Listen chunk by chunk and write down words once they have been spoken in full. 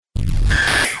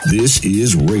This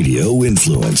is Radio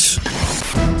Influence.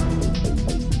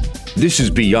 This is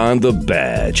Beyond the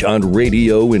Badge on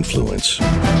Radio Influence.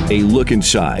 A look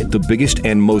inside the biggest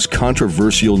and most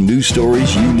controversial news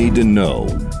stories you need to know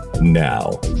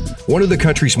now. One of the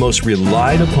country's most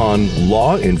relied upon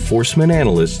law enforcement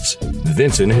analysts,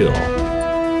 Vincent Hill.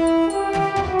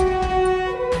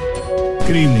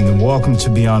 Good evening and welcome to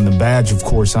Beyond the Badge. Of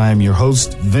course, I am your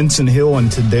host, Vincent Hill, and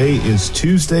today is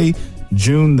Tuesday,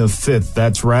 June the 5th.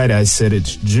 That's right, I said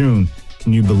it's June.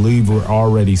 Can you believe we're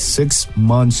already 6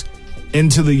 months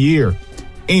into the year?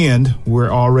 And we're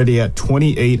already at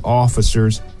 28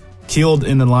 officers killed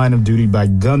in the line of duty by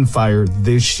gunfire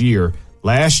this year.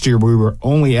 Last year, we were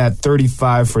only at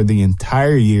 35 for the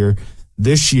entire year.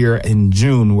 This year, in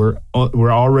June, we're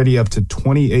already up to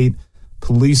 28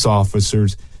 police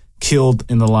officers killed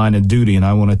in the line of duty. And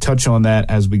I want to touch on that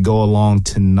as we go along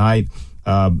tonight.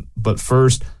 But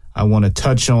first, I want to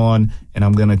touch on, and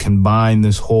I'm going to combine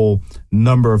this whole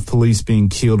number of police being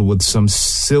killed with some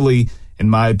silly, in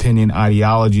my opinion,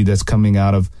 ideology that's coming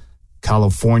out of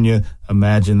California.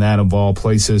 Imagine that, of all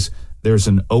places. There's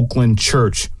an Oakland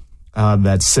church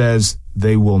that says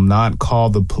they will not call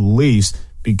the police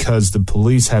because the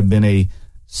police have been a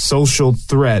social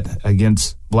threat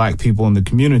against black people in the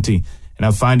community. And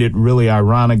I find it really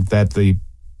ironic that the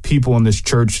people in this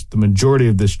church, the majority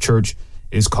of this church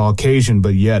is Caucasian,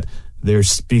 but yet they're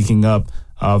speaking up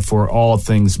for all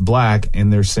things black.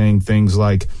 And they're saying things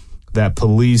like that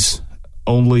police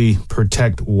only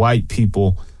protect white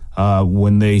people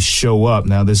when they show up.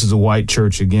 Now, this is a white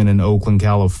church, again, in Oakland,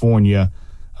 California,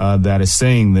 that is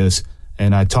saying this.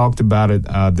 And I talked about it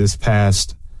this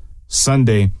past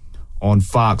Sunday on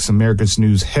Fox, America's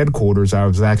News headquarters. I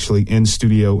was actually in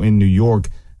studio in New York.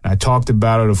 I talked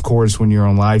about it. Of course, when you're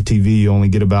on live TV, you only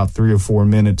get about 3 or 4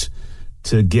 minutes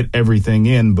to get everything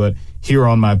in. But here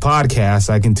on my podcast,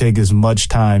 I can take as much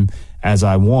time as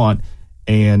I want.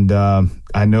 And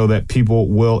I know that people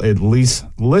will at least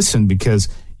listen because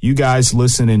you guys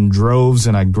listen in droves,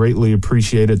 and I greatly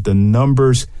appreciate it. The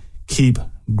numbers keep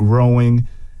growing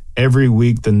every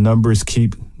week. The numbers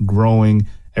keep growing.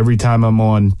 Every time I'm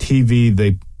on TV,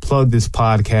 they plug this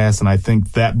podcast, and I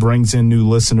think that brings in new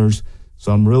listeners.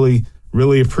 So I'm really,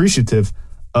 really appreciative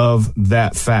of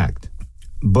that fact.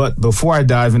 But before I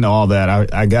dive into all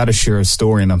that, I got to share a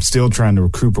story, and I'm still trying to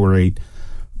recuperate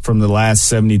from the last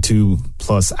 72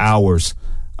 plus hours.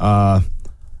 I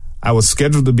was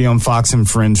scheduled to be on Fox and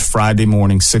Friends Friday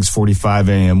morning, 6:45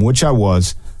 a.m., which I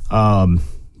was.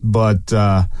 But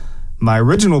my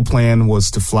original plan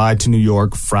was to fly to New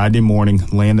York Friday morning,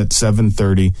 land at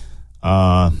 7:30,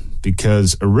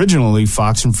 because originally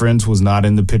Fox and Friends was not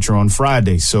in the picture on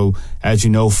Friday. So, as you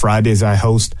know, Fridays I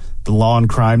host the Law and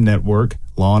Crime Network,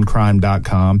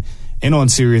 lawandcrime.com, and on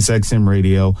SiriusXM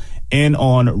Radio, and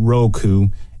on Roku,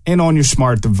 and on your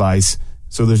smart device.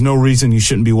 So there's no reason you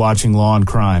shouldn't be watching Law and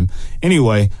Crime.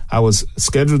 Anyway, I was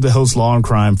scheduled to host Law and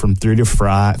Crime from 3 to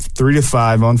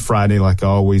 5 on Friday, like I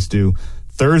always do.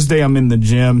 Thursday, I'm in the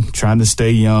gym, trying to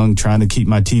stay young, trying to keep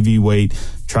my TV weight,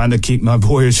 trying to keep my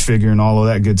boyish figure and all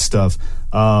of that good stuff.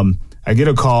 I get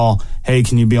a call, hey,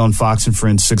 can you be on Fox and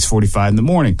Friends 6:45 in the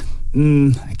morning?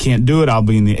 I can't do it. I'll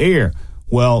be in the air.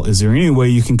 Well, is there any way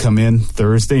you can come in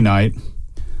Thursday night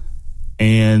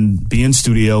and be in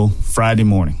studio Friday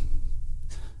morning?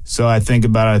 So I think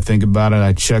about it.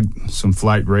 I check some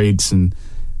flight rates and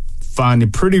find a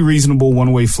pretty reasonable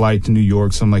one-way flight to New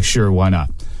York. So I'm like, sure, why not?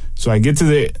 So I get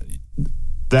to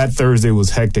that Thursday was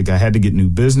hectic. I had to get new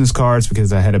business cards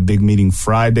because I had a big meeting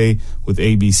Friday with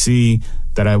ABC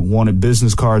that I wanted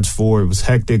business cards for. It was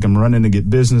hectic. I'm running to get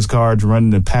business cards,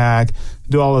 running to pack,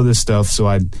 do all of this stuff. So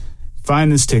I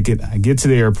find this ticket. I get to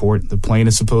the airport. The plane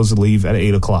is supposed to leave at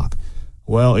 8 o'clock.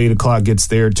 Well, 8 o'clock gets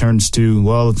there, turns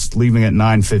to, it's leaving at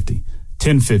 9:50,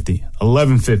 10:50,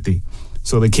 11:50.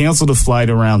 So they canceled the flight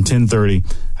around 10:30.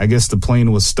 I guess the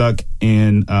plane was stuck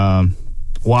in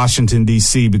Washington,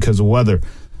 D.C. because of weather.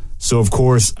 So, of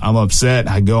course, I'm upset.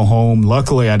 I go home.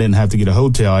 Luckily, I didn't have to get a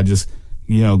hotel. I just,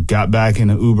 got back in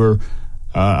an Uber.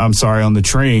 On the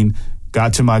train,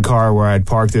 got to my car where I had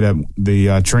parked it at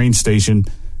the train station,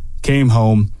 came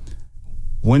home,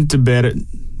 went to bed at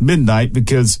midnight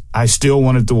because I still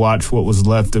wanted to watch what was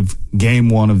left of game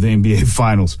 1 of the NBA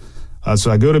Finals. So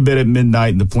I go to bed at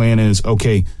midnight, and the plan is,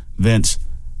 okay, Vince,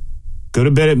 go to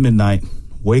bed at midnight,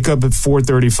 wake up at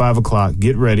 4:30, 5 o'clock,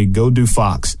 get ready, go do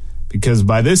Fox. Because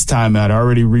by this time, I'd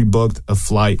already rebooked a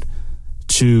flight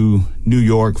to New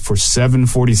York for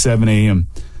 7:47 a.m.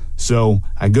 So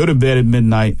I go to bed at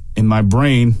midnight, and my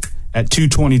brain at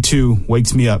 2:22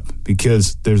 wakes me up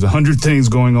because there's 100 things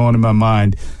going on in my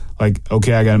mind. Like,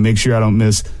 okay, I got to make sure I don't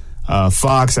miss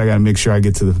Fox. I got to make sure I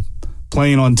get to the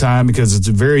plane on time because it's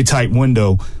a very tight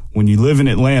window. When you live in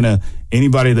Atlanta,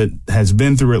 anybody that has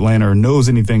been through Atlanta or knows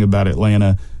anything about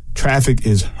Atlanta, traffic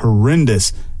is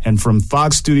horrendous. And from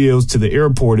Fox Studios to the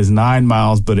airport is 9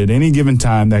 miles, but at any given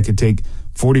time, that could take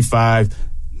 45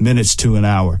 minutes to an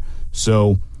hour.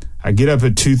 So I get up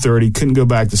at 2:30, couldn't go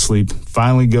back to sleep,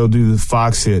 finally go do the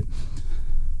Fox hit.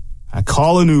 I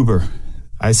call an Uber.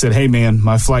 I said, hey, man,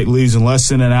 my flight leaves in less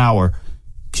than an hour.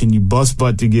 Can you bust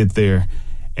butt to get there?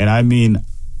 And I mean,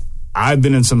 I've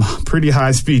been in some pretty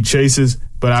high-speed chases,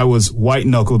 but I was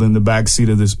white-knuckled in the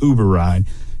backseat of this Uber ride.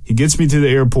 He gets me to the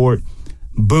airport.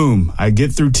 Boom. I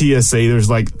get through TSA. There's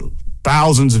like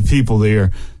thousands of people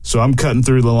there. So I'm cutting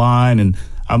through the line, and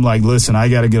I'm like, listen, I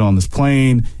got to get on this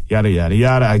plane, yada, yada,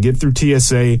 yada. I get through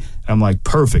TSA, and I'm like,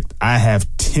 perfect. I have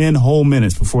 10 whole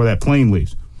minutes before that plane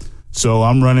leaves. So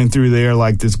I'm running through there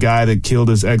like this guy that killed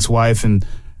his ex-wife and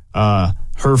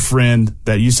her friend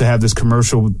that used to have this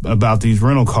commercial about these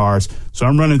rental cars. So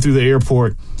I'm running through the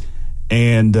airport,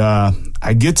 and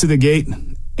I get to the gate,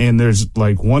 and there's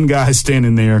like one guy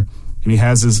standing there, and he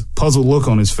has this puzzled look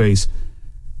on his face.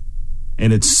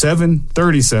 And it's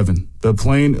 7:37. The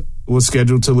plane was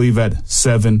scheduled to leave at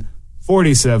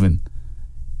 7:47.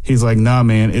 He's like, nah,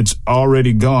 man, it's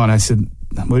already gone. I said,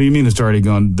 what do you mean it's already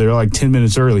gone? They're like 10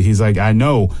 minutes early. He's like, I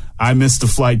know. I missed the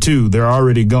flight too. They're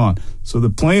already gone. So the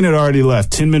plane had already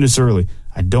left 10 minutes early.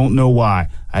 I don't know why.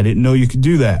 I didn't know you could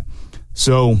do that.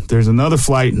 So there's another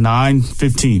flight,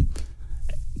 9:15.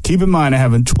 Keep in mind, I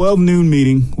have a 12 noon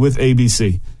meeting with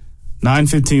ABC.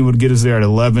 9:15 would get us there at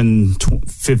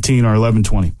 11:15 or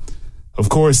 11:20. Of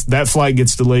course, that flight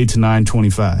gets delayed to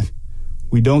 9:25.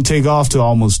 We don't take off till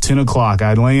almost 10 o'clock.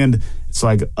 I land, it's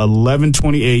like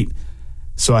 11:28.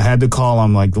 So I had to call.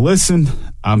 I'm like, listen,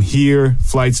 I'm here.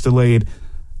 Flight's delayed.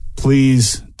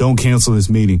 Please don't cancel this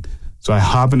meeting. So I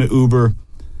hop in an Uber,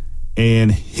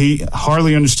 and he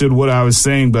hardly understood what I was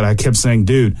saying, but I kept saying,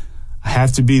 dude, I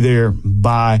have to be there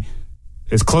by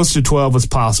as close to 12 as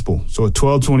possible. So at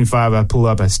 12:25, I pull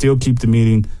up. I still keep the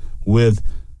meeting with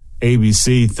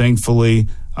ABC. Thankfully,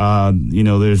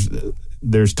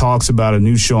 there's talks about a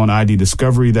new show on ID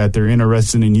Discovery that they're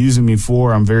interested in using me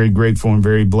for. I'm very grateful and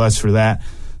very blessed for that.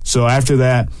 So after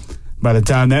that, by the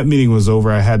time that meeting was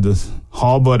over, I had to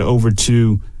haul butt over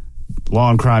to Law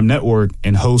and Crime Network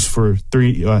and host for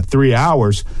 3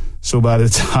 hours. So by the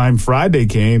time Friday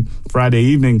came, Friday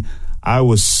evening, I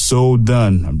was so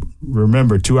done.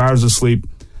 Remember, 2 hours of sleep.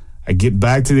 I get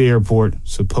back to the airport,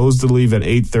 supposed to leave at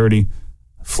 8:30.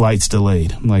 Flight's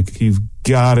delayed. I'm like, you've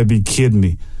got to be kidding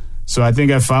me. So I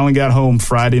think I finally got home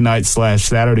Friday night /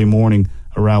 Saturday morning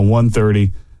around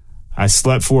 1:30. I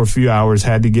slept for a few hours,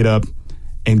 had to get up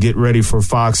and get ready for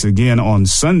Fox again on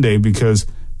Sunday because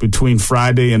between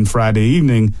Friday and Friday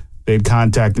evening, they'd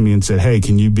contacted me and said, hey,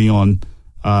 can you be on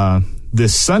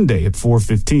this Sunday at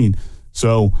 4:15?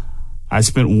 So I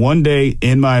spent one day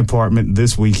in my apartment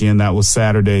this weekend. That was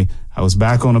Saturday. I was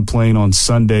back on a plane on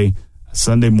Sunday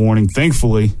morning.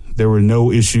 Thankfully, there were no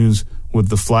issues with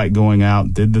the flight going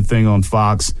out. Did the thing on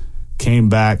Fox, came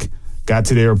back, got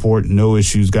to the airport, no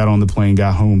issues, got on the plane,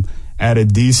 got home at a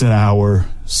decent hour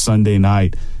Sunday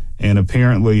night. And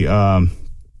apparently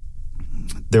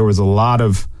there was a lot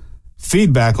of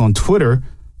feedback on Twitter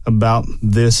about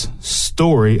this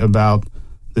story about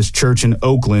this church in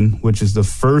Oakland, which is the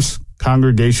First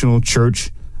Congregational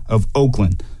Church of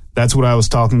Oakland. That's what I was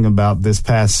talking about this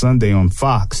past Sunday on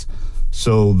Fox.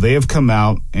 So they have come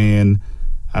out, and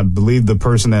I believe the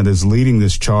person that is leading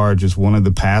this charge is one of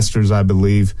the pastors, I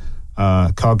believe,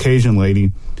 Caucasian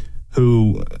lady,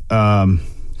 who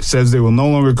says they will no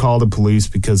longer call the police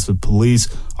because the police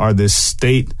are this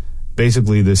state,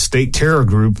 basically the state terror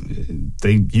group.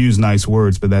 They use nice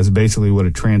words, but that's basically what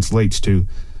it translates to,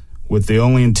 with the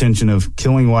only intention of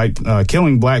killing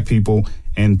black people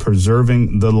and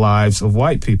preserving the lives of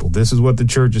white people. This is what the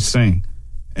church is saying.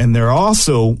 And they're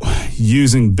also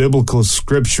using biblical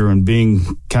scripture and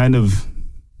being kind of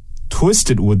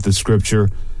twisted with the scripture,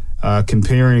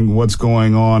 comparing what's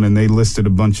going on. And they listed a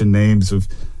bunch of names of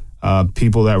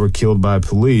people that were killed by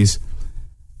police.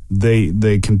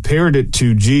 They compared it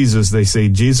to Jesus. They say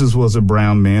Jesus was a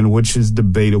brown man, which is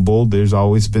debatable. There's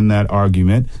always been that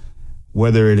argument.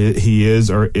 Whether he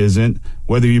is or isn't,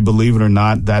 whether you believe it or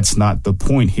not, that's not the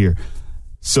point here.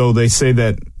 So they say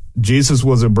that Jesus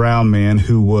was a brown man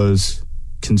who was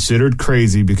considered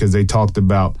crazy because they talked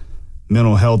about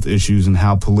mental health issues and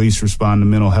how police respond to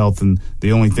mental health, and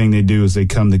the only thing they do is they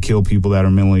come to kill people that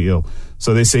are mentally ill.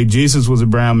 So they say Jesus was a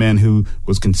brown man who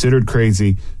was considered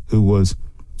crazy, who was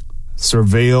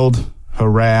surveilled,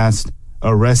 harassed,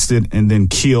 arrested, and then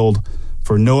killed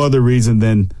for no other reason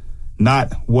than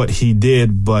not what he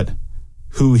did, but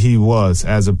who he was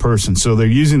as a person. So they're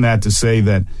using that to say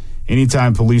that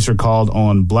anytime police are called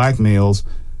on black males,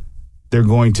 they're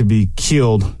going to be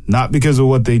killed, not because of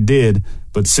what they did,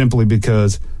 but simply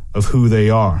because of who they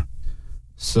are.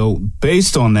 So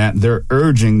based on that, they're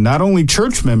urging not only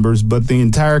church members, but the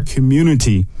entire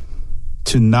community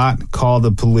to not call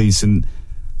the police. And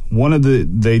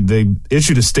they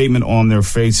issued a statement on their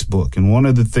Facebook, and one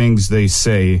of the things they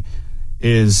say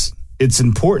is it's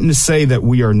important to say that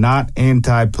we are not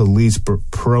anti-police but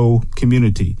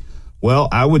pro-community. Well,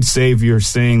 I would say if you're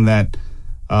saying that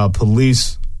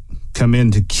police come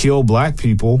in to kill black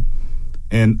people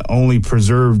and only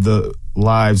preserve the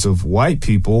lives of white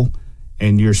people,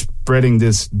 and you're spreading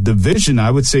this division, I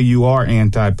would say you are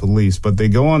anti-police. But they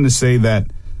go on to say that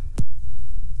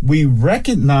we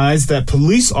recognize that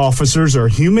police officers are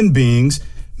human beings,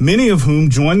 many of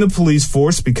whom joined the police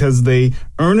force because they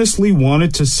earnestly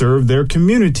wanted to serve their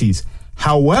communities.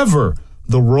 However,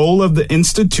 the role of the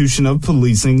institution of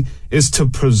policing is to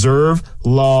preserve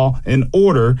law and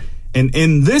order. And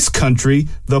in this country,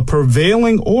 the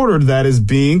prevailing order that is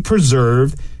being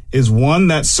preserved is one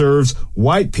that serves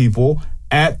white people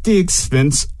at the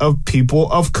expense of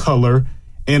people of color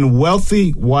and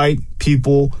wealthy white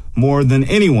people more than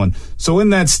anyone. So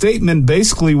in that statement,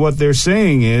 basically what they're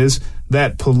saying is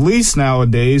that police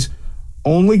nowadays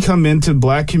only come into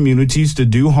black communities to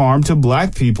do harm to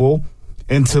black people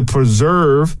and to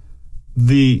preserve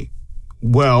the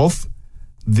wealth,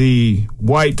 the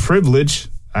white privilege,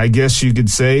 I guess you could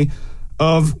say,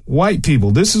 of white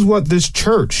people. This is what this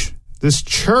church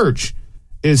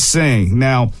is saying.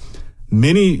 Now,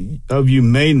 many of you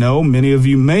may know, many of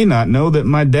you may not know that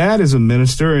my dad is a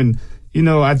minister. And,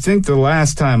 I think the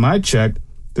last time I checked,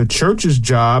 the church's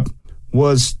job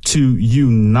was to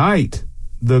unite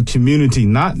the community,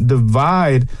 not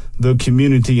divide the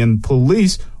community. And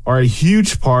police are a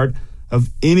huge part of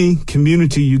any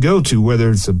community you go to,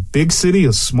 whether it's a big city,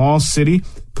 a small city.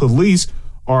 Police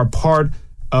are part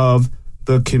of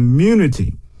the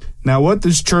community. Now, what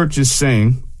this church is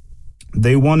saying,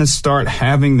 they want to start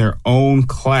having their own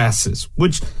classes,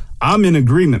 which I'm in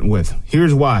agreement with.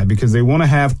 Here's why. Because they want to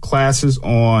have classes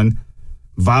on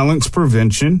violence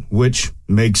prevention, which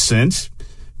makes sense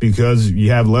because you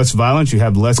have less violence, you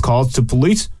have less calls to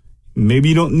police. Maybe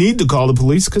you don't need to call the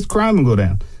police because crime will go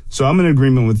down. So I'm in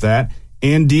agreement with that.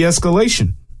 And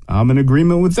de-escalation. I'm in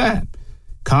agreement with that.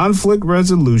 Conflict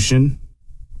resolution.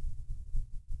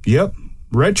 Yep.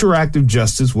 Retroactive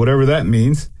justice, whatever that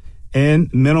means.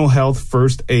 And mental health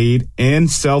first aid and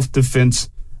self-defense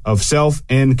of self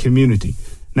and community.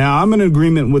 Now, I'm in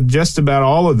agreement with just about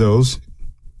all of those,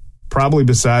 probably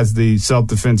besides the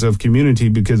self-defense of community,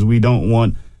 because we don't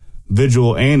want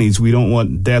visual Annies. We don't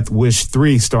want Death Wish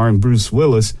 3 starring Bruce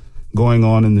Willis going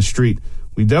on in the street.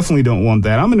 We definitely don't want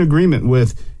that. I'm in agreement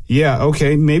with,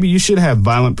 maybe you should have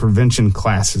violent prevention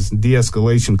classes,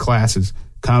 de-escalation classes,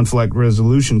 conflict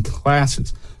resolution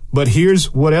classes. But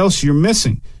here's what else you're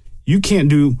missing. You can't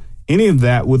do any of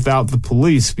that without the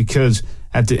police, because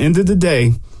at the end of the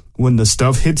day, when the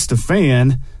stuff hits the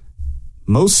fan,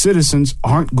 most citizens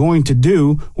aren't going to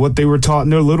do what they were taught in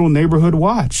their little neighborhood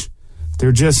watch.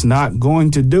 They're just not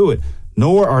going to do it,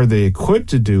 nor are they equipped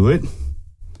to do it,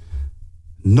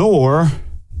 nor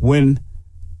when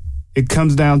it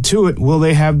comes down to it, will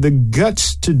they have the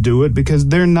guts to do it, because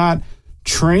they're not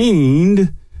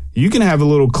trained. You can have a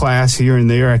little class here and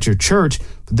there at your church,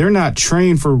 but they're not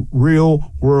trained for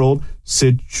real world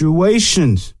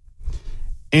situations.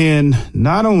 And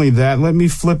not only that, let me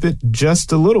flip it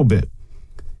just a little bit.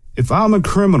 If I'm a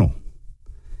criminal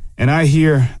and I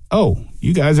hear,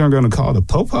 you guys aren't going to call the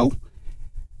popo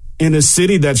in a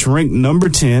city that's ranked number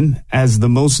 10 as the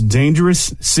most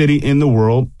dangerous city in the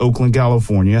world, Oakland,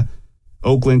 California,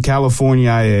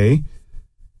 IA,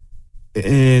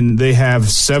 and they have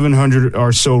 700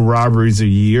 or so robberies a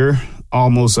year,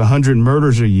 almost 100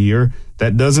 murders a year.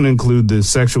 That doesn't include the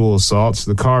sexual assaults,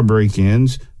 the car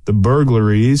break-ins, the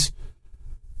burglaries,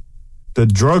 the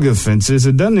drug offenses.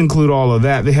 It doesn't include all of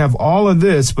that. They have all of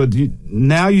this, but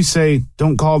now you say,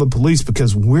 don't call the police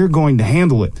because we're going to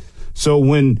handle it. So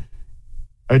when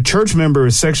a church member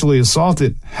is sexually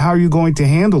assaulted, how are you going to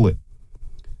handle it?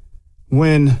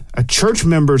 When a church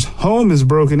member's home is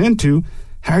broken into,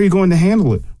 how are you going to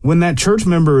handle it? When that church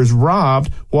member is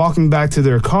robbed walking back to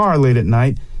their car late at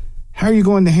night, how are you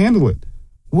going to handle it?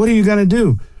 What are you going to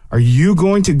do? Are you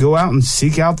going to go out and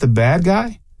seek out the bad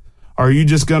guy? Are you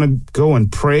just going to go and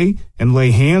pray and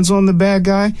lay hands on the bad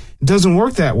guy? It doesn't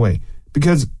work that way.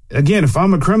 Because, again, if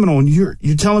I'm a criminal and you're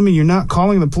telling me you're not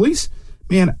calling the police,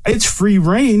 man, it's free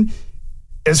reign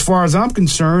as far as I'm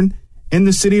concerned. in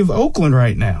the city of Oakland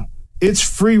right now. It's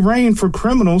free reign for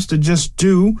criminals to just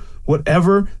do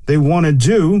whatever they want to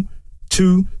do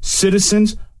to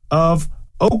citizens of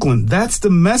Oakland. That's the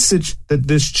message that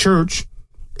this church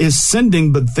is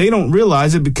sending, but they don't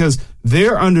realize it because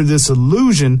they're under this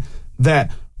illusion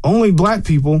that only black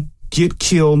people get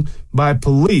killed by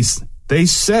police. They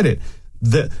said it,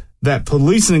 that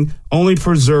policing only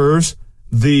preserves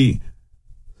the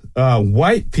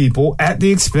white people at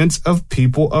the expense of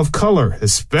people of color,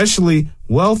 especially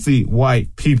wealthy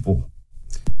white people.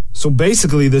 So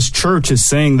basically, this church is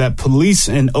saying that police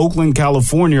in Oakland,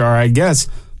 California, or I guess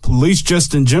police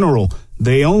just in general,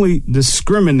 they only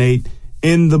discriminate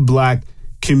in the black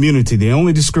community. They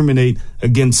only discriminate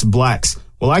against blacks.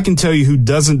 Well, I can tell you who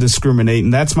doesn't discriminate,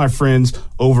 and that's my friends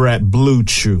over at Blue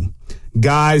Chew.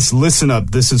 Guys, listen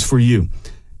up. This is for you.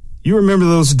 You remember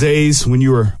those days when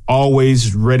you were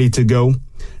always ready to go?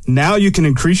 Now you can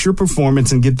increase your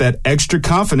performance and get that extra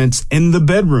confidence in the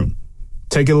bedroom.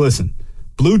 Take a listen.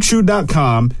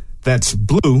 BlueChew.com, that's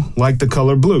blue like the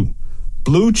color blue.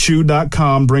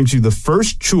 BlueChew.com brings you the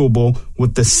first chewable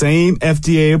with the same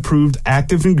FDA-approved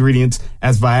active ingredients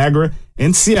as Viagra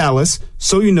and Cialis,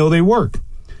 so you know they work.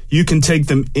 You can take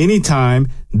them anytime,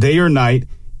 day or night,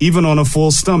 even on a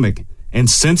full stomach. And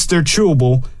since they're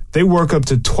chewable, they work up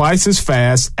to twice as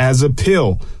fast as a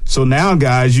pill. So now,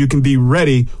 guys, you can be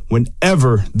ready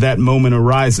whenever that moment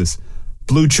arises.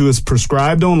 Blue Chew is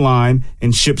prescribed online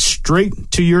and shipped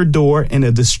straight to your door in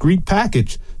a discreet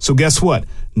package. So guess what?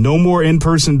 No more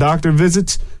in-person doctor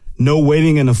visits, no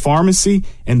waiting in a pharmacy,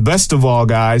 and best of all,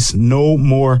 guys, no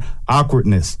more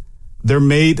awkwardness. They're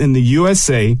made in the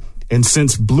USA, and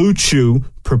since Blue Chew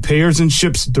prepares and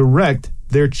ships direct,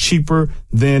 they're cheaper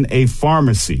than a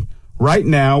pharmacy. Right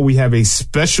now, we have a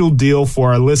special deal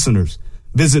for our listeners.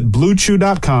 Visit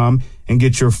BlueChew.com and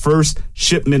get your first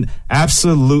shipment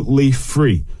absolutely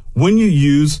free when you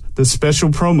use the special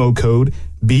promo code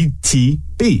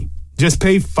BTB. Just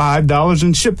pay $5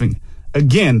 in shipping.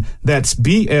 Again, that's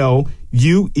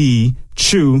BLUE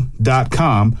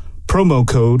Chew.com, promo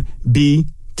code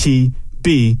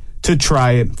BTB to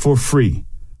try it for free.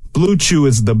 Blue Chew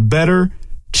is the better,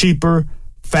 cheaper,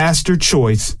 faster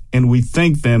choice, and we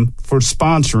thank them for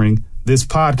sponsoring this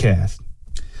podcast.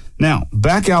 Now,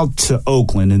 back out to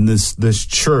Oakland and this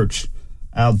church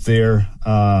out there,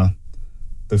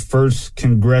 the First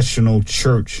Congressional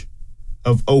Church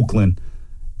of Oakland,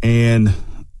 and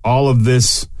all of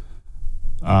this,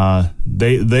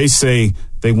 they say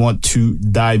they want to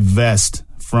divest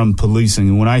from policing.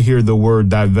 And when I hear the word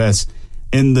divest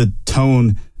in the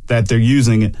tone that they're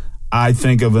using it, I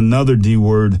think of another D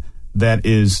word that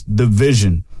is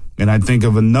division. And I think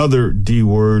of another D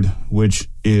word, which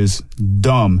is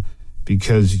dumb,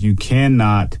 because you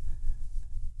cannot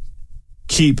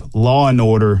keep law and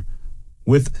order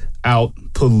without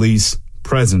police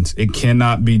presence. It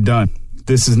cannot be done.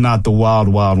 This is not the Wild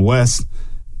Wild West.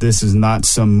 This is not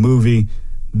some movie.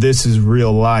 This is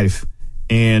real life.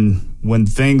 And when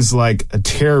things like a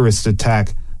terrorist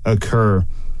attack occur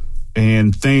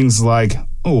and things like,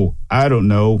 I don't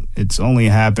know, it's only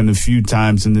happened a few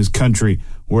times in this country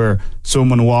where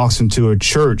someone walks into a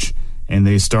church and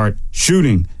they start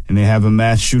shooting and they have a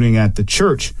mass shooting at the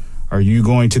church. Are you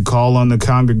going to call on the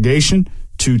congregation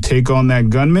to take on that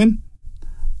gunman?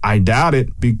 I doubt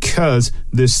it, because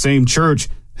this same church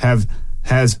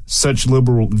has such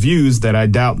liberal views that I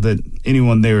doubt that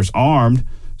anyone there is armed.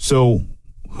 So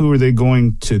who are they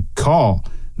going to call?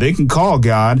 They can call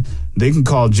God. They can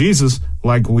call Jesus,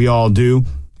 like we all do.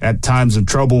 At times of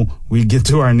trouble, we get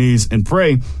to our knees and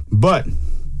pray. But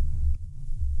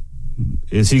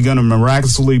is he going to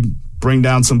miraculously bring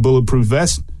down some bulletproof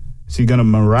vests? Is he going to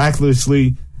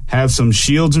miraculously have some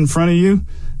shields in front of you?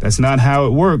 That's not how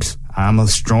it works. I'm a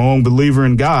strong believer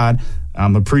in God.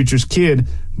 I'm a preacher's kid,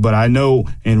 but I know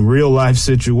in real life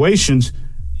situations,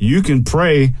 you can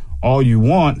pray all you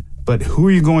want, but who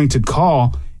are you going to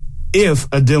call if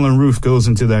a Dylan Roof goes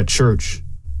into that church?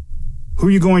 Who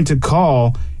are you going to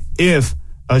call if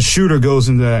a shooter goes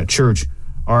into that church,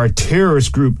 or a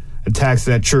terrorist group attacks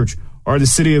that church, or the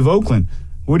city of Oakland?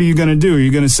 What are you going to do? Are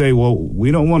you going to say, well,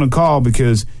 we don't want to call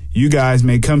because you guys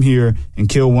may come here and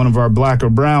kill one of our black or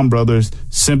brown brothers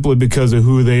simply because of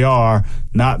who they are,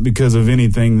 not because of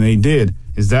anything they did?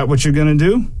 Is that what you're going to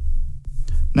do?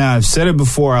 Now, I've said it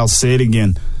before, I'll say it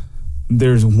again.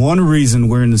 There's one reason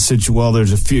we're in the situation, well,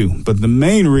 there's a few, but the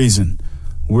main reason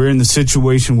we're in the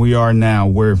situation we are now,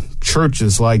 where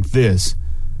churches like this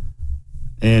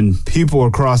and people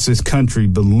across this country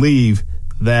believe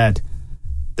that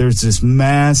there's this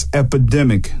mass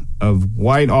epidemic of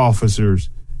white officers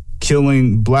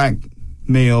killing black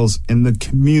males in the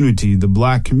community, the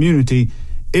black community,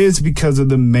 is because of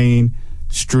the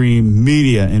mainstream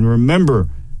media. And remember,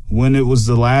 when it was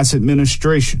the last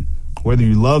administration, whether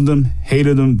you loved them,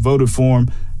 hated them, voted for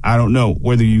them, I don't know.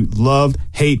 Whether you loved,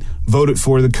 hate, voted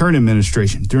for the current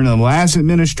administration. During the last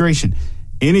administration,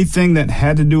 anything that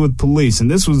had to do with police, and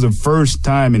this was the first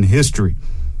time in history,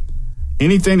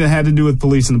 anything that had to do with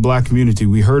police in the black community,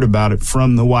 we heard about it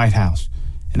from the White House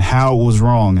and how it was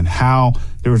wrong and how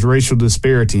there was racial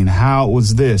disparity and how it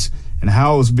was this and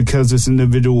how it was because this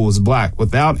individual was black,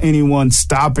 without anyone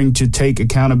stopping to take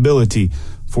accountability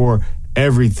for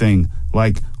everything,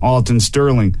 like Alton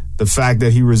Sterling, the fact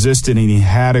that he resisted and he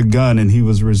had a gun and he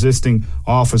was resisting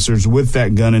officers with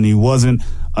that gun and he wasn't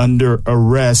under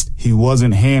arrest. He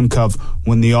wasn't handcuffed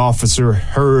when the officer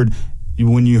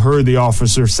when you heard the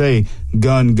officer say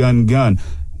gun, gun, gun.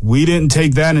 We didn't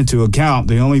take that into account.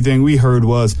 The only thing we heard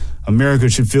was America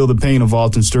should feel the pain of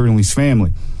Alton Sterling's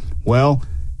family. Well,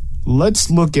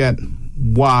 let's look at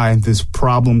why this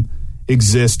problem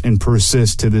exists and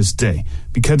persists to this day.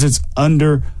 Because it's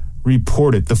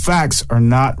underreported. The facts are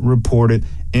not reported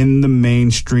in the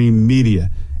mainstream media.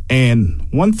 And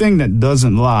one thing that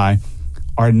doesn't lie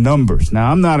are numbers. Now,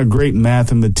 I'm not a great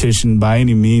mathematician by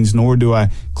any means, nor do I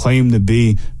claim to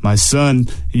be. My son,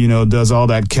 does all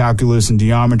that calculus and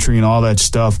geometry and all that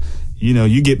stuff.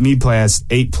 You get me past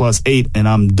 8 plus 8 and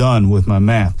I'm done with my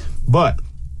math. But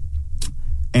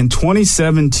in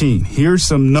 2017, here's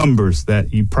some numbers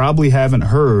that you probably haven't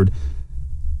heard.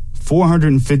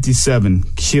 457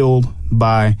 killed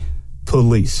by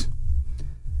police.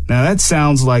 Now, that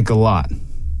sounds like a lot.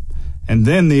 And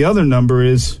then the other number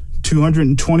is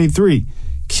 223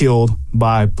 killed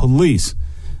by police.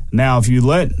 Now, if you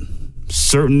let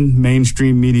certain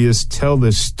mainstream medias tell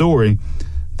this story,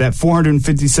 that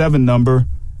 457 number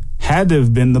had to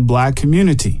have been the black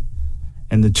community.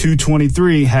 And the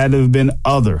 223 had to have been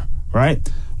other, right?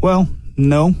 Well,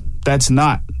 no, that's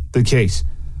not the case.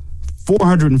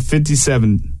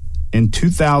 457 in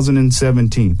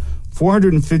 2017,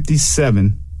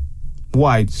 457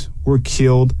 whites were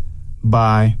killed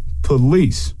by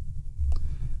police.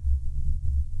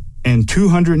 And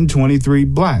 223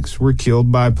 blacks were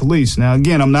killed by police. Now,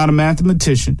 again, I'm not a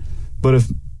mathematician, but if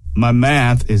my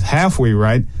math is halfway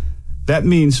right, that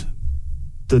means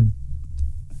the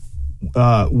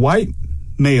white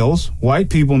males, white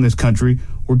people in this country,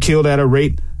 were killed at a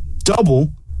rate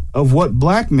double of what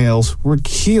black males were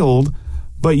killed,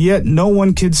 but yet no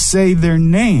one could say their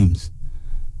names.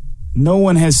 No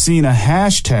one has seen a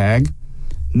hashtag.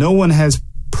 No one has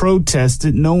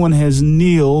protested. No one has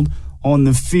kneeled on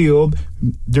the field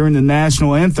during the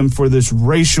national anthem for this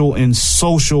racial and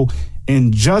social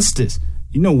injustice.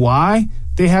 You know why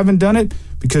they haven't done it?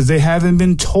 Because they haven't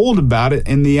been told about it,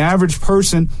 and the average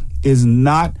person is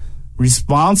not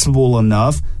responsible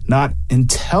enough, not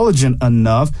intelligent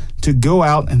enough to go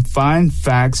out and find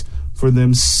facts for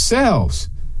themselves.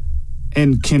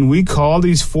 And can we call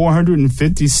these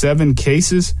 457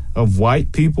 cases of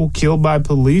white people killed by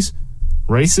police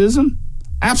racism?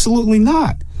 Absolutely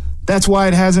not. That's why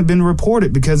it hasn't been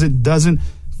reported, because it doesn't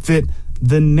fit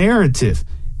the narrative.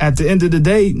 At the end of the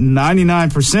day,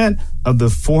 99% of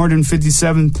the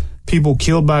 457 people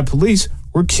killed by police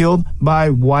were killed by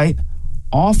white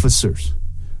officers.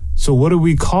 So what do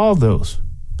we call those?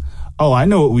 Oh, I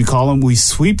know what we call them. We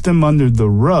sweep them under the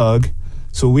rug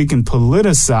so we can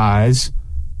politicize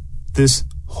this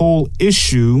whole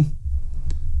issue,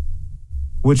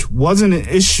 which wasn't an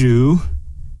issue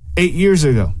 8 years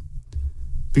ago.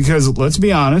 Because let's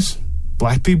be honest,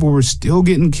 black people were still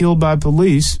getting killed by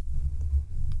police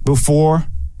before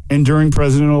and during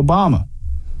President Obama.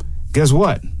 Guess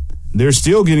what? They're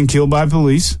still getting killed by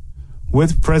police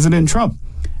with President Trump.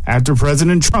 After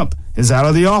President Trump is out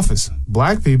of the office,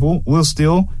 black people will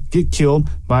still get killed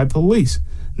by police.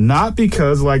 Not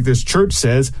because, like this church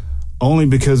says, only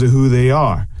because of who they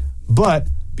are, but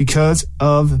because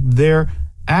of their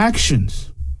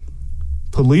actions.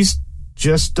 Police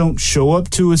just don't show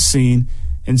up to a scene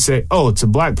and say, oh, it's a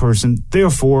black person,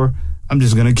 therefore I'm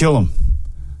just going to kill him.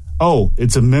 Oh,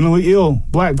 it's a mentally ill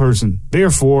black person,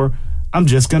 therefore I'm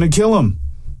just going to kill him.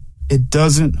 It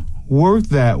doesn't work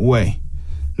that way.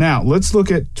 Now, let's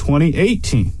look at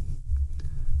 2018.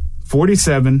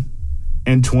 47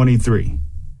 and 23.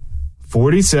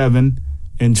 47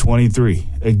 and 23.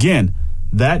 Again,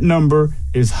 that number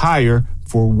is higher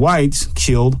for whites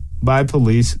killed by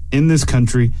police in this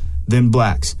country than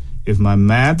blacks. If my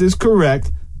math is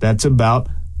correct, that's about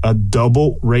a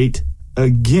double rate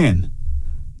again.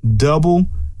 Double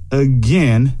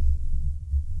again.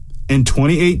 In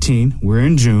 2018, we're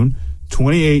in June,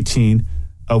 2018,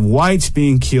 of whites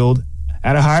being killed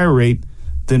at a higher rate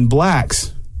than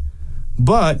blacks.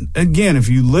 But again, if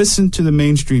you listen to the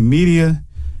mainstream media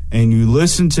and you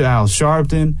listen to Al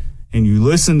Sharpton and you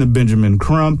listen to Benjamin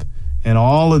Crump and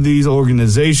all of these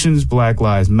organizations, Black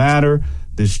Lives Matter,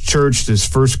 this church, this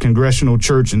First Congressional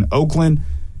Church in Oakland,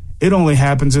 it only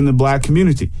happens in the black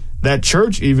community. That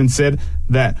church even said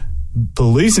that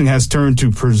policing has turned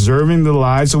to preserving the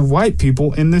lives of white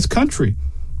people in this country.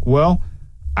 Well,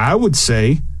 I would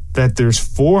say that there's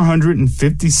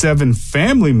 457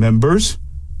 family members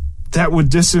that would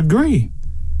disagree.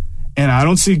 And I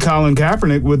don't see Colin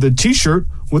Kaepernick with a T-shirt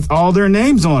with all their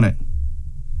names on it.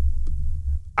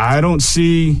 I don't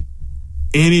see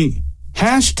any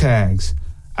hashtags.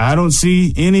 I don't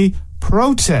see any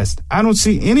protest. I don't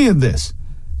see any of this.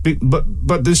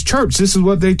 But this church, this is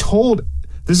what they told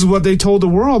the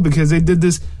world, because they did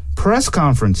this press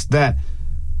conference that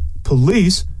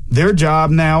police, their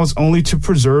job now is only to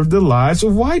preserve the lives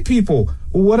of white people.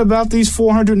 Well, what about these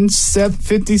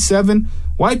 457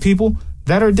 white people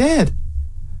that are dead?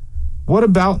 What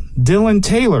about Dylan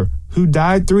Taylor, who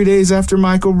died 3 days after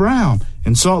Michael Brown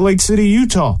in Salt Lake City,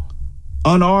 Utah?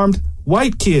 Unarmed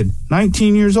white kid,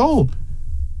 19 years old.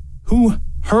 Who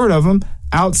heard of him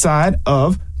outside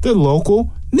of the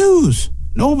local news?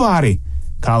 Nobody.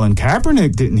 Colin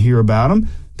Kaepernick didn't hear about him.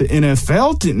 The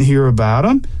NFL didn't hear about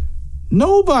him.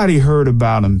 Nobody heard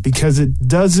about him because it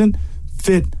doesn't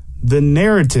fit the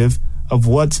narrative of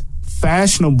what's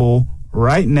fashionable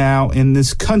right now in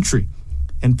this country.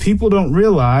 And people don't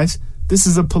realize this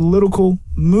is a political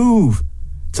move.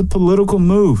 It's a political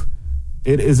move.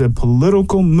 It is a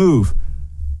political move.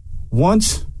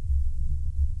 Once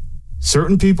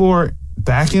certain people are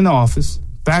back in office,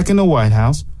 back in the White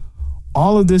House,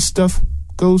 all of this stuff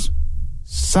goes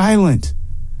silent.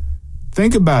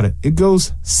 Think about it. It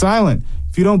goes silent.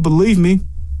 If you don't believe me,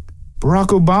 Barack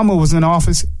Obama was in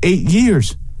office 8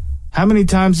 years. How many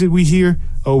times did we hear,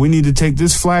 oh, we need to take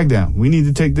this flag down. We need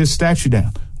to take this statue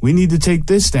down. We need to take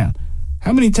this down.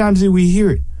 How many times did we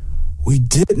hear it? We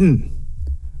didn't.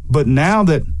 But now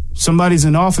that somebody's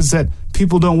in office that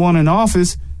people don't want in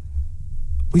office,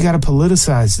 we got to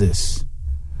politicize this.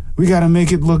 We got to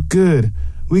make it look good.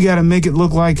 We got to make it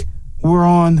look like we're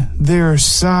on their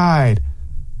side.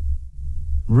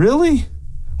 Really?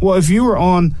 Well, if you were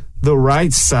on the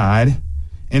right side,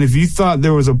 and if you thought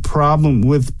there was a problem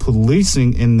with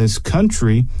policing in this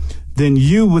country, then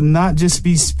you would not just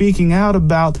be speaking out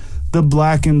about the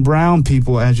black and brown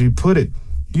people, as you put it.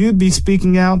 You'd be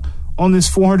speaking out on this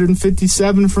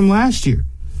 457 from last year.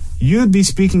 You'd be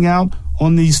speaking out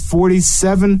on these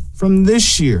 47 from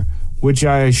this year, which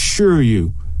I assure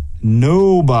you,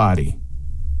 nobody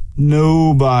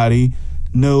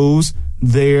knows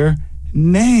their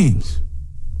names.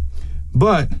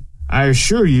 But I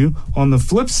assure you, on the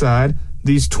flip side,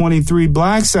 these 23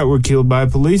 blacks that were killed by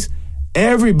police,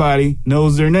 everybody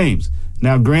knows their names.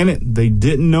 Now, granted, they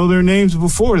didn't know their names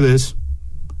before this.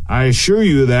 I assure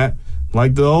you that,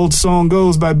 like the old song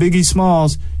goes by Biggie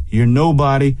Smalls, you're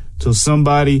nobody till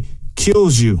somebody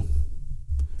kills you.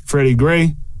 Freddie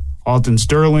Gray, Alton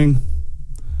Sterling,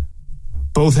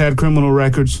 both had criminal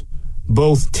records,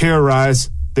 both terrorized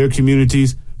their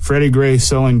communities. Freddie Gray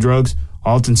selling drugs,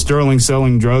 Alton Sterling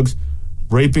selling drugs,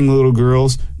 raping little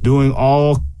girls, doing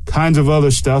all kinds of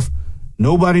other stuff.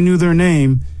 Nobody knew their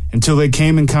name until they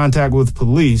came in contact with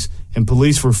police, and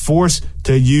police were forced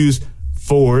to use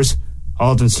force,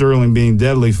 Alton Sterling being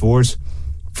deadly force.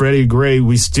 Freddie Gray,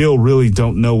 we still really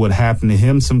don't know what happened to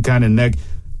him, some kind of neck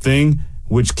thing,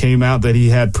 which came out that he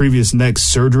had previous neck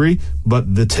surgery,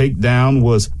 but the takedown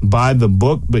was by the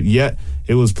book, but yet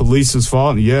it was police's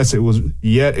fault. Yes, it was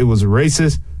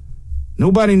racist.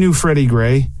 Nobody knew Freddie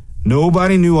Gray.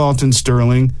 Nobody knew Alton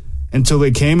Sterling until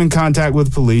they came in contact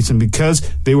with police, and because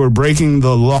they were breaking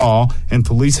the law and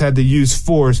police had to use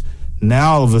force,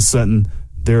 now all of a sudden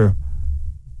they're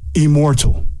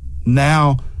immortal.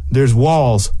 Now there's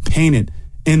walls painted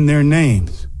in their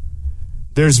names.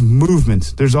 There's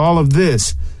movements. There's all of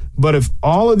this. But if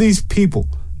all of these people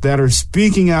that are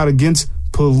speaking out against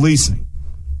policing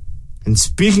and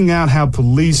speaking out how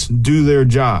police do their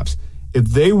jobs, if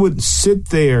they would sit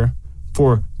there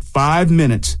for 5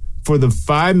 minutes, for the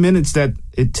 5 minutes that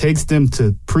it takes them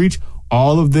to preach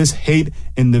all of this hate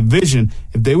and division,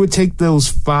 if they would take those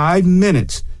 5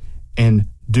 minutes and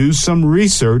do some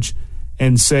research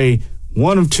and say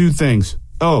one of two things.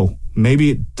 Oh,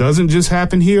 maybe it doesn't just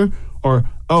happen here, or,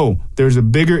 oh, there's a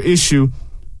bigger issue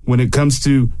when it comes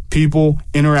to people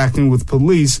interacting with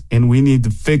police, and we need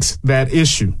to fix that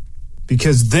issue.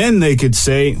 Because then they could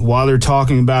say, while they're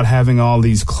talking about having all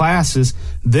these classes,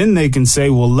 then they can say,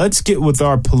 well, let's get with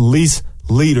our police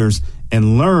leaders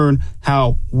and learn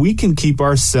how we can keep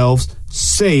ourselves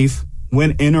safe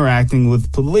when interacting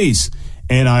with police.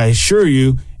 And I assure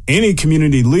you, any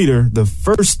community leader, the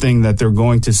first thing that they're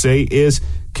going to say is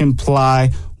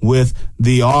comply with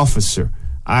the officer.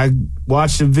 I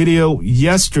watched a video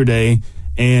yesterday,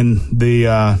 and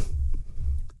the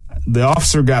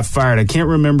officer got fired. I can't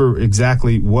remember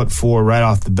exactly what for right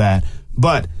off the bat.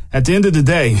 But at the end of the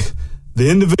day, the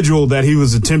individual that he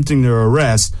was attempting to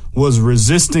arrest was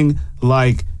resisting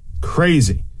like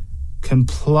crazy.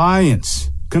 Compliance.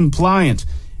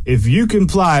 If you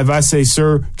comply, if I say,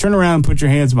 sir, turn around and put your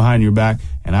hands behind your back,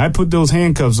 and I put those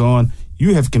handcuffs on,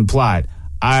 you have complied.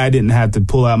 I didn't have to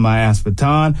pull out my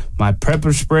aspartame, my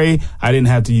pepper spray. I didn't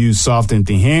have to use soft,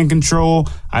 empty hand control.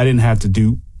 I didn't have to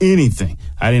do anything.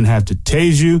 I didn't have to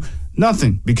tase you,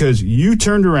 nothing, because you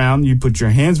turned around, you put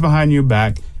your hands behind your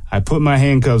back, I put my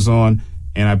handcuffs on,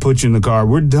 and I put you in the car.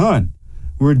 We're done.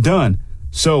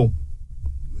 So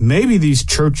maybe these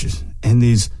churches and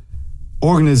these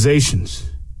organizations,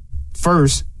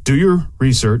 first, do your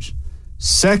research.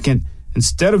 Second,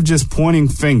 instead of just pointing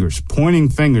fingers,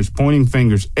 point fingers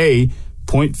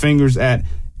at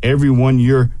everyone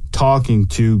you're talking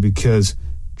to, because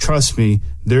trust me,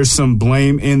 there's some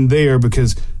blame in there,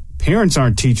 because parents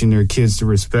aren't teaching their kids to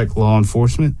respect law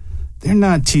enforcement. They're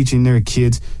not teaching their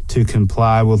kids to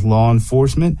comply with law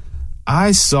enforcement.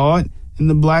 I saw it in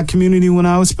the black community when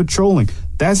I was patrolling.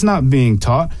 That's not being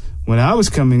taught. When I was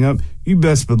coming up, you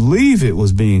best believe it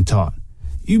was being taught.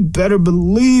 You better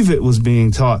believe it was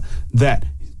being taught that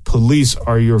police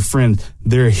are your friend.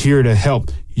 They're here to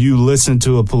help. You listen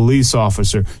to a police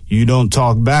officer. You don't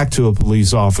talk back to a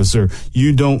police officer.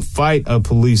 You don't fight a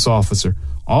police officer.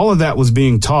 All of that was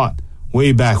being taught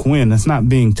way back when. That's not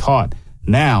being taught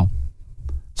now.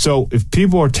 So if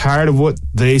people are tired of what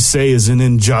they say is an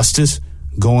injustice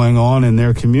going on in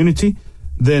their community,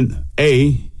 then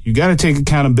A, you got to take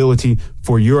accountability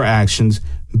for your actions.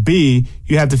 B,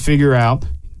 you have to figure out,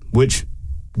 which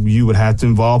you would have to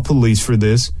involve police for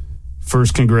this,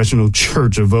 First Congressional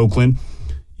Church of Oakland.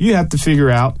 You have to figure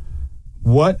out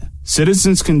what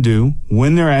citizens can do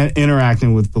when they're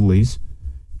interacting with police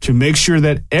to make sure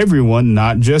that everyone,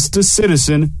 not just the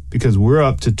citizen, because we're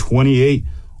up to 28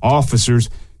 officers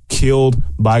killed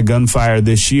by gunfire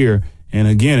this year. And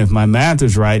again, if my math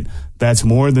is right, that's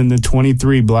more than the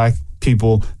 23 black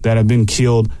people that have been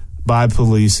killed by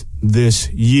police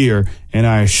this year. And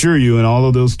I assure you, in all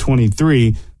of those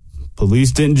 23,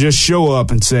 police didn't just show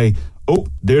up and say, oh,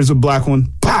 there's a black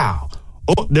one, pow.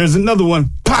 Oh, there's another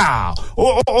one, pow.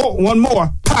 Oh, one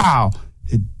more, pow.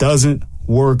 It doesn't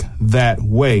work that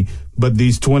way. But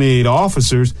these 28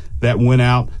 officers that went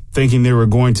out thinking they were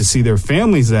going to see their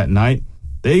families that night,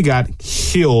 they got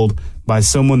killed by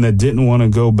someone that didn't want to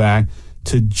go back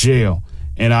to jail.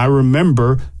 And I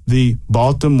remember the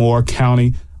Baltimore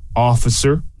County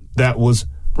officer that was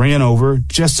ran over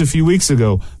just a few weeks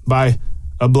ago by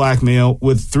a black male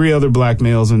with 3 other black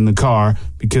males in the car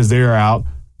because they are out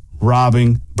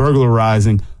robbing,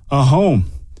 burglarizing a home.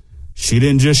 She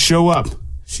didn't just show up.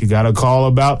 She got a call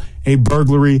about a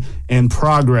burglary in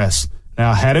progress.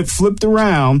 Now, had it flipped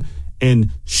around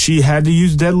and she had to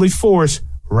use deadly force,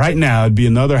 right now it'd be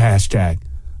another hashtag,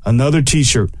 another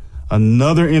T-shirt,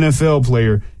 another NFL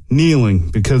player kneeling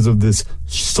because of this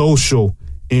social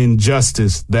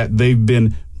injustice that they've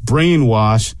been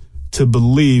brainwashed to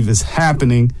believe is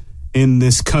happening in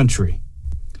this country.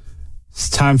 It's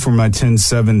time for my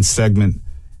 10-7 segment,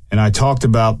 and I talked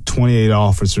about 28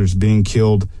 officers being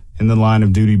killed in the line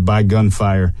of duty by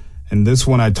gunfire. And this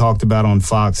one I talked about on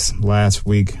Fox last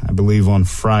week, I believe on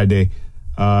Friday.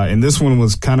 And this one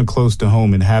was kind of close to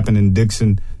home. It happened in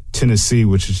Dixon, Tennessee,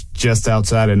 which is just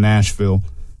outside of Nashville,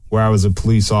 where I was a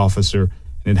police officer.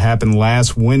 And it happened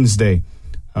last Wednesday,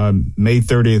 May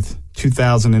 30th,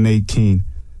 2018.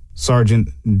 Sergeant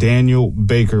Daniel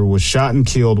Baker was shot and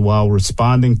killed while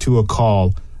responding to a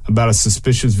call about a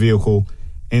suspicious vehicle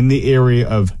in the area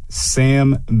of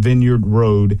Sam Vineyard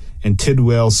Road and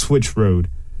Tidwell Switch Road.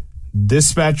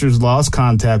 Dispatchers lost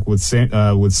contact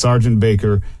with Sergeant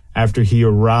Baker after he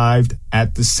arrived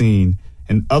at the scene,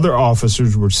 and other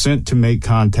officers were sent to make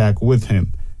contact with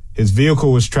him. His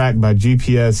vehicle was tracked by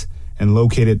GPS and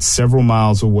located several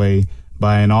miles away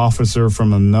by an officer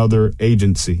from another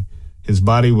agency. His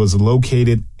body was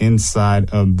located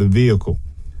inside of the vehicle.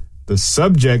 The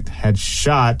subject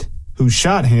who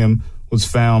shot him was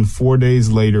found 4 days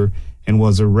later and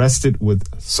was arrested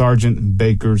with Sergeant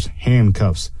Baker's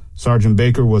handcuffs. Sergeant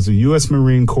Baker was a U.S.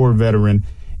 Marine Corps veteran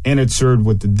and had served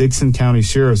with the Dixon County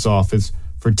Sheriff's Office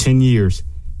for 10 years.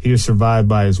 He is survived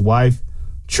by his wife,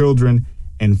 children,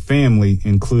 and family,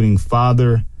 including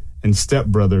father and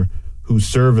stepbrother, who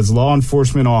serve as law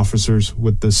enforcement officers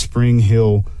with the Spring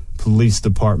Hill Police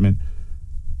Department.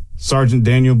 Sergeant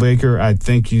Daniel Baker, I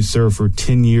thank you, sir, for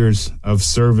 10 years of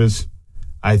service.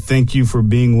 I thank you for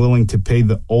being willing to pay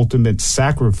the ultimate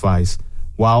sacrifice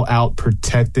while out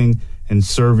protecting and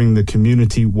serving the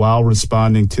community while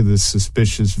responding to this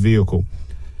suspicious vehicle.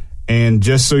 And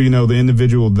just so you know, the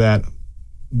individual that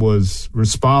was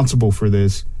responsible for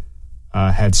this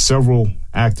had several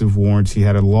active warrants. He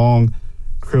had a long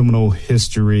criminal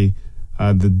history.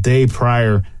 The day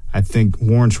prior, I think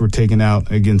warrants were taken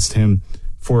out against him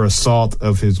for assault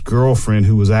of his girlfriend,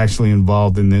 who was actually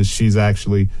involved in this. She's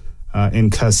actually in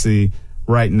custody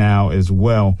right now as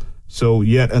well. So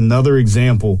yet another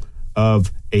example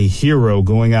of a hero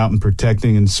going out and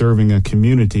protecting and serving a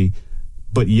community,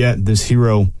 but yet this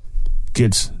hero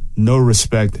gets no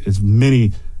respect, as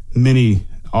many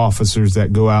officers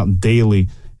that go out daily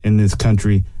in this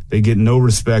country. They get no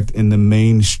respect in the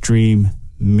mainstream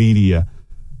media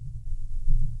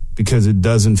because it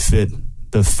doesn't fit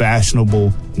the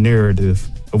fashionable narrative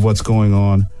of what's going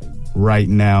on right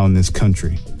now in this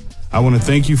country. I want to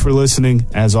thank you for listening.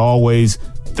 As always,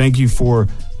 thank you for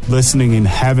listening and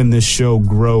having this show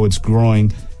grow. It's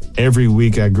growing every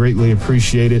week. I greatly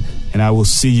appreciate it. And I will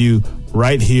see you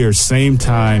right here, same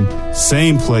time,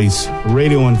 same place,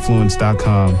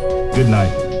 radioinfluence.com. Good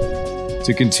night.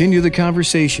 To continue the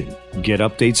conversation, get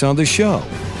updates on the show,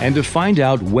 and to find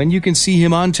out when you can see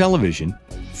him on television,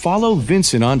 follow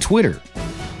Vincent on Twitter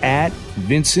at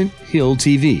Vincent Hill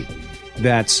TV.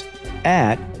 That's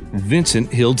at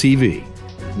Vincent Hill TV.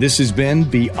 This has been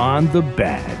Beyond the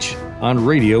Badge on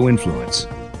Radio Influence.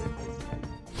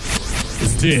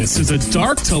 This is a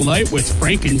Dark to Light with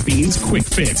Frank and Beans Quick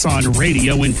Fix on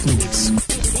Radio Influence.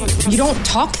 You don't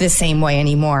talk the same way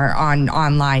anymore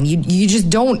online. You just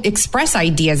don't express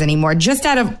ideas anymore, just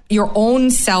out of your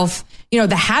own self,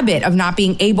 the habit of not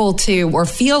being able to, or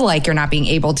feel like you're not being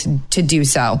able to do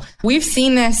so. We've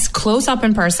seen this close up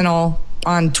and personal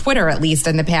on Twitter, at least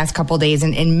in the past couple of days,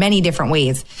 in many different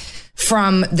ways.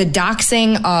 From the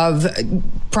doxing of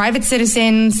private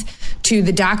citizens to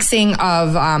the doxing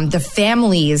of the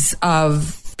families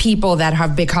of people that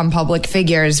have become public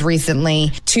figures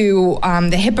recently, to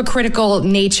the hypocritical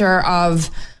nature of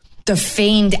the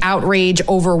feigned outrage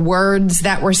over words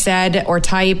that were said or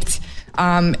typed,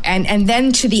 and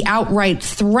then to the outright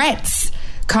threats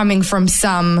coming from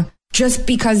some just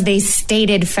because they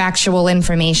stated factual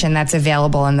information that's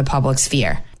available in the public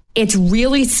sphere. It's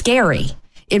really scary.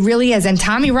 It really is. And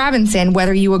Tommy Robinson,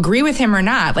 whether you agree with him or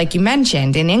not, like you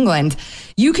mentioned in England,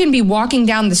 you can be walking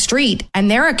down the street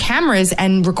and there are cameras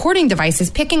and recording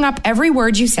devices picking up every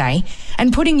word you say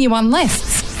and putting you on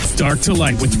lists. Dark to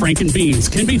Light with Frank and Beans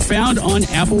can be found on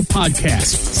Apple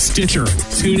Podcasts, Stitcher,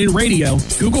 TuneIn Radio,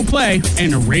 Google Play,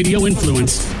 and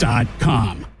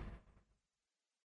RadioInfluence.com.